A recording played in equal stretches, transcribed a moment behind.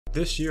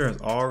This year has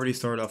already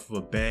started off with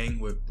a bang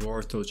with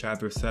Boruto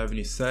chapter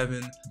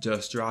 77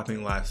 just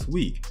dropping last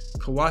week.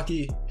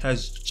 Kawaki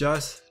has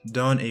just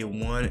done a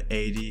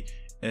 180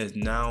 and is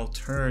now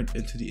turned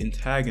into the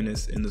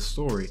antagonist in the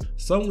story.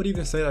 Some would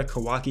even say that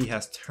Kawaki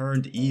has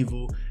turned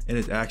evil and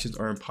his actions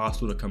are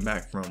impossible to come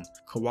back from.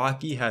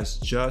 Kawaki has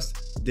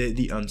just did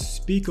the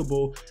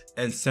unspeakable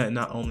and sent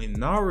not only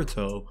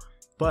Naruto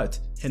but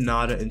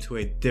Hinata into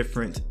a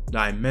different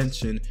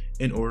dimension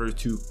in order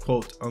to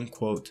quote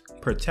unquote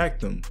protect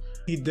them.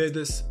 He did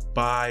this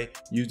by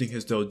using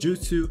his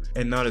dojutsu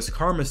and not his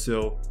karma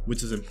seal,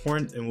 which is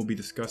important and will be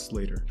discussed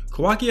later.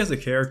 Kawaki as a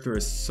character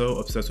is so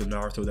obsessed with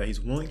Naruto that he's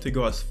willing to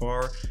go as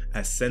far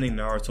as sending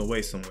Naruto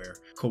away somewhere.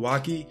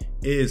 Kawaki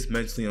is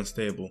mentally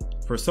unstable.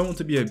 For someone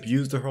to be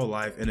abused their whole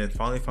life and then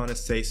finally find a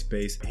safe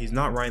space, he's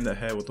not right in the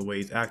head with the way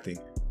he's acting.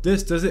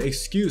 This doesn't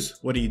excuse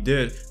what he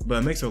did,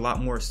 but it makes a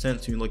lot more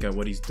sense when you look at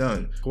what he's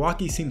done.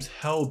 Kawaki seems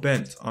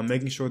hell-bent on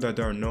making sure that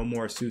there are no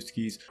more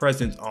Otsutskis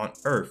present on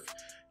Earth.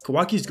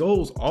 Kawaki's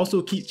goals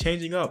also keep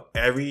changing up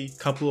every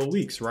couple of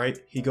weeks, right?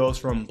 He goes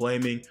from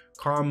blaming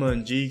Karma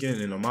and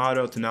Jigen and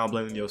Amato to now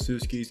blaming the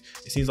Otsutskis.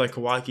 It seems like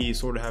Kawaki is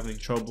sort of having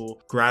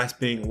trouble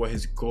grasping what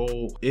his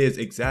goal is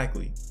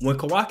exactly. When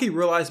Kawaki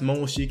realized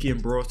Momoshiki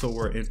and Boruto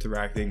were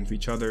interacting with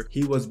each other,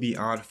 he was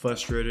beyond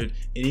frustrated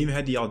and even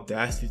had the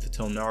audacity to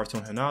tell Naruto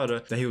and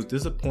Hinata that he was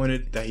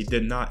disappointed that he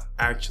did not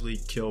actually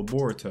kill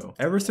Boruto.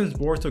 Ever since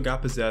Boruto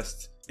got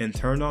possessed and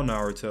turned on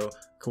Naruto,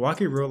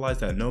 Kawaki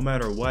realized that no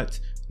matter what,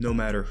 no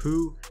matter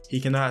who,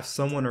 he cannot have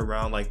someone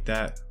around like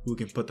that who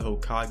can put the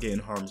Hokage in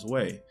harm's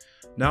way.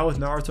 Now with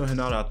Naruto and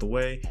Hinata out the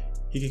way,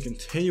 he can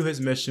continue his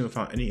mission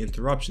without any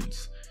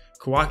interruptions.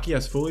 Kawaki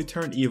has fully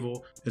turned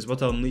evil and is about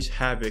to unleash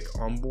havoc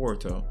on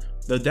Boruto.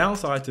 The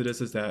downside to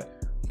this is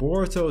that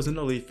Boruto is in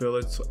the Leaf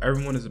Village, so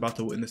everyone is about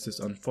to witness this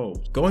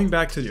unfold. Going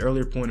back to the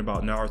earlier point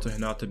about Naruto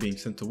and Hinata being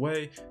sent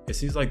away, it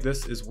seems like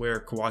this is where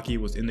Kawaki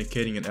was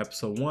indicating in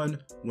episode 1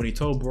 when he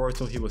told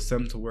Boruto he was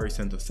sent to where he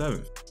sent the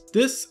 7th.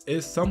 This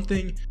is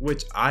something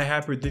which I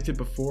had predicted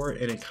before,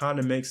 and it kind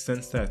of makes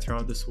sense that it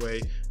turned out this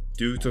way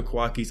due to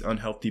Kawaki's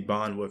unhealthy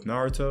bond with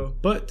Naruto,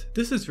 but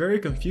this is very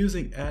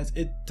confusing as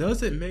it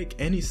doesn't make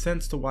any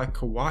sense to why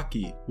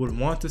Kawaki would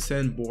want to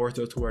send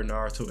Boruto to where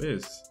Naruto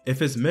is. If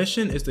his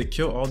mission is to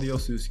kill all the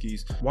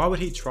Otsutskis, why would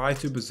he try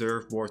to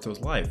preserve Boruto's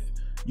life?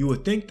 You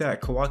would think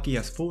that Kawaki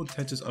has full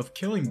intentions of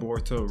killing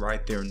Boruto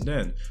right there and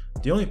then.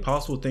 The only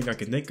possible thing I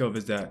can think of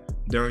is that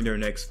during their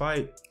next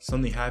fight,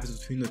 something happens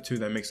between the two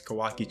that makes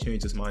Kawaki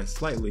change his mind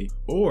slightly.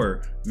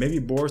 Or maybe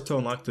Boruto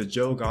unlocked the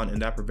Jogan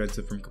and that prevents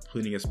him from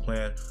completing his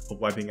plan of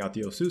wiping out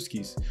the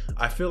Otsutskis.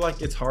 I feel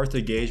like it's hard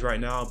to gauge right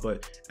now,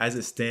 but as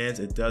it stands,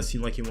 it does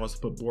seem like he wants to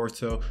put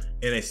Boruto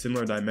in a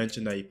similar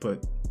dimension that he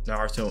put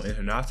Naruto and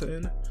Hinata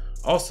in.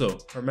 Also,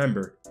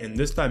 remember, in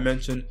this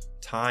dimension,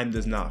 time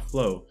does not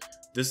flow.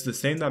 This is the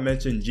same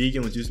dimension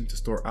Jigen was using to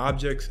store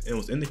objects, and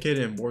was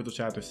indicated in Boruto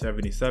chapter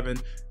 77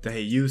 that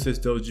he used his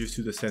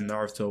dojutsu to send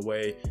Naruto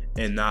away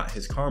and not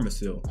his karma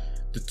seal.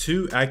 The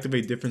two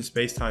activate different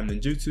space-time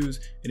ninjutsus,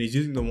 and he's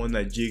using the one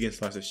that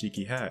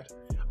Jigen/Ashiki had.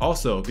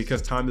 Also,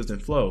 because time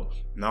doesn't flow,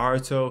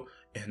 Naruto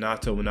and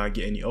Hinata will not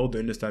get any older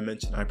in this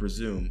dimension, I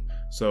presume.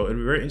 So it'll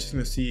be very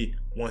interesting to see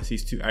once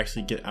these two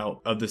actually get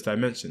out of this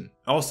dimension.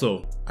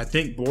 Also, I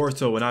think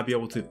Boruto will not be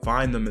able to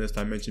find them in this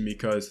dimension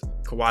because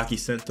Kawaki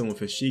sent them with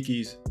his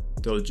Shiki's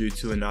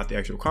dojutsu and not the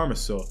actual karma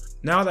seal.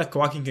 Now that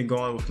Kawaki can go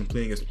on with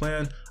completing his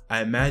plan,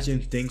 I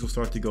imagine things will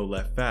start to go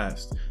left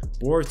fast.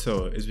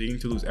 Boruto is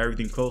beginning to lose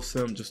everything close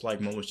to him, just like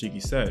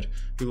Momoshiki said.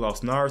 He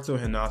lost Naruto,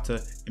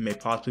 Hinata, and may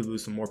possibly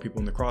lose some more people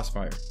in the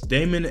crossfire.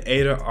 Damon and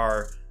Ada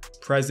are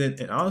present,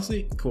 and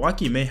honestly,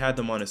 Kawaki may have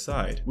them on his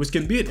side, which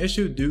can be an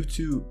issue due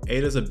to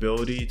Ada's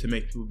ability to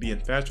make people be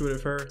infatuated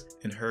with her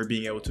and her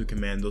being able to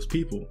command those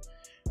people.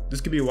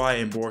 This could be why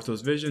in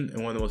Boruto's vision,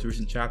 in one of the most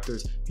recent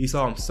chapters, he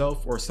saw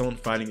himself or someone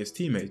fighting his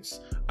teammates.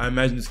 I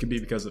imagine this could be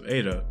because of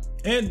Ada.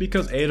 And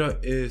because Ada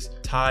is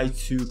tied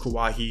to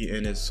Kawaki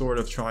and is sort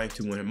of trying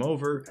to win him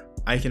over,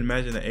 I can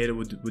imagine that Ada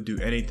would do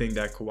anything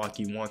that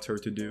Kawaki wants her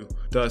to do,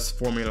 thus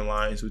forming an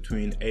alliance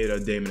between Ada,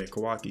 Damon, and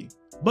Kawaki.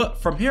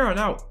 But from here on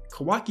out,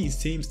 Kawaki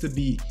seems to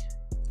be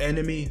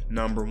enemy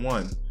number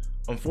 1.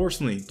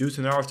 Unfortunately, due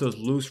to Naruto's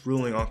loose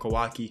ruling on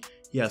Kawaki,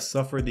 he has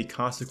suffered the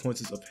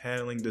consequences of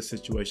handling this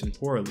situation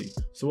poorly.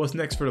 So what's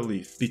next for the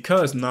Leaf?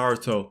 Because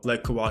Naruto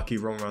let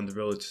Kawaki roam around the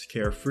village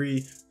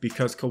carefree,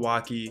 because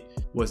Kawaki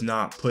was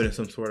not put in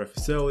some sort of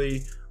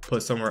facility,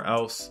 put somewhere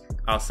else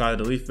outside of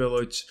the Leaf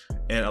Village,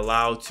 and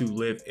allowed to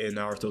live in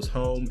Naruto's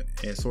home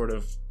and sort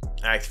of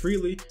act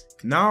freely,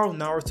 now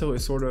Naruto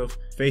is sort of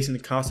facing the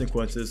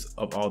consequences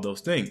of all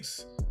those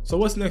things. So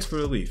what's next for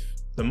the Leaf?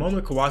 The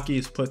moment Kawaki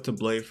is put to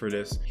blame for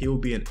this, he will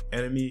be an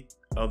enemy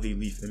of the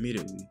Leaf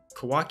immediately.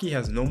 Kawaki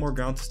has no more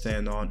ground to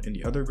stand on, and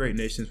the other great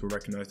nations will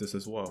recognize this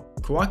as well.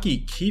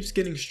 Kawaki keeps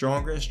getting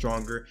stronger and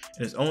stronger,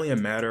 and it's only a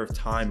matter of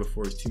time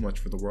before it's too much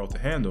for the world to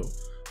handle.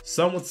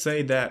 Some would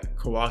say that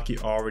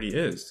Kawaki already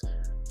is.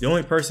 The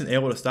only person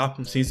able to stop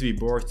him seems to be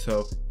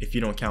Boruto, if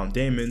you don't count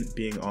Damon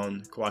being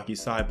on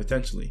Kawaki's side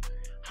potentially.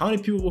 How many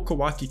people will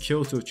Kawaki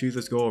kill to achieve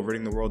this goal of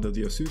ridding the world of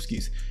the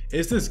Otsutskis?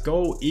 Is this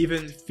goal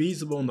even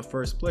feasible in the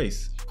first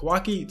place?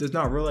 Kawaki does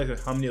not realize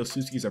how many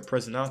Otsutskis are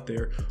present out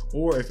there,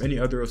 or if any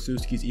other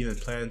Otsutskis even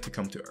plan to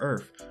come to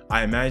Earth.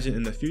 I imagine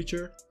in the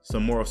future,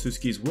 some more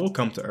Otsutskis will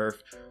come to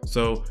Earth,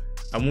 so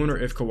I wonder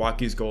if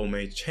Kawaki's goal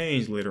may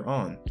change later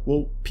on.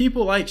 Will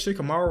people like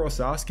Shikamaru or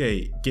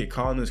Sasuke get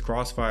caught in this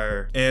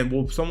crossfire, and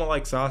will someone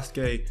like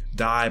Sasuke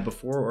die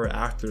before or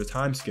after the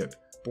time skip?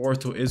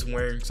 Boruto is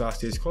wearing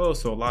Sasuke's clothes,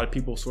 so a lot of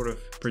people sort of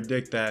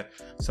predict that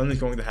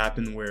something's going to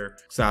happen where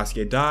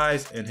Sasuke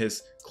dies and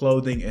his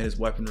clothing and his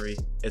weaponry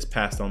is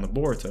passed on to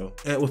Boruto.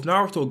 And with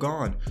Naruto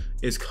gone,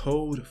 is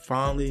Code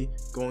finally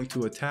going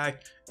to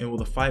attack, and will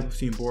the fight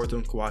between Boruto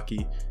and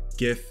Kawaki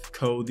give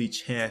Code the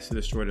chance to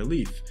destroy the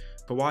leaf?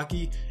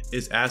 Kawaki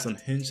is as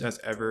unhinged as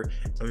ever,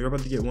 and we're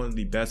about to get one of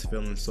the best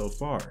villains so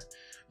far.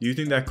 Do you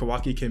think that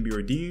Kawaki can be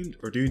redeemed,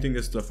 or do you think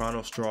this is the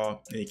final straw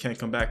and he can't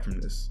come back from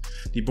this?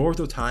 The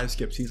Boruto time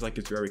skip seems like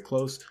it's very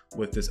close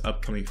with this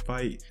upcoming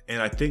fight,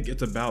 and I think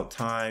it's about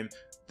time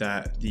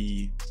that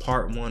the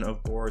part 1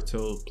 of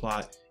Boruto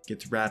plot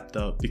gets wrapped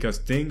up, because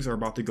things are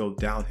about to go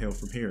downhill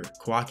from here.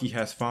 Kawaki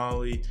has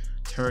finally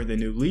turned a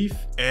new leaf,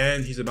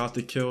 and he's about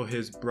to kill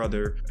his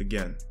brother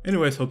again.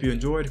 Anyways, hope you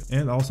enjoyed.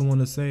 And I also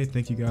want to say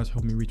thank you guys for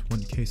helping me reach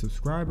 1K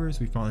subscribers.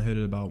 We finally hit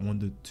it about 1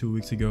 to 2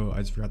 weeks ago. I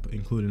just forgot to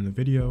include it in the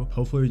video.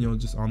 Hopefully,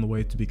 just on the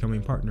way to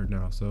becoming partnered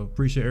now. So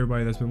appreciate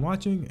everybody that's been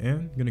watching,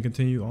 and gonna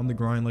continue on the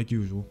grind like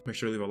usual. Make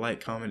sure to leave a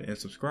like, comment, and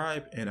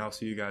subscribe, and I'll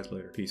see you guys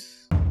later.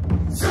 Peace.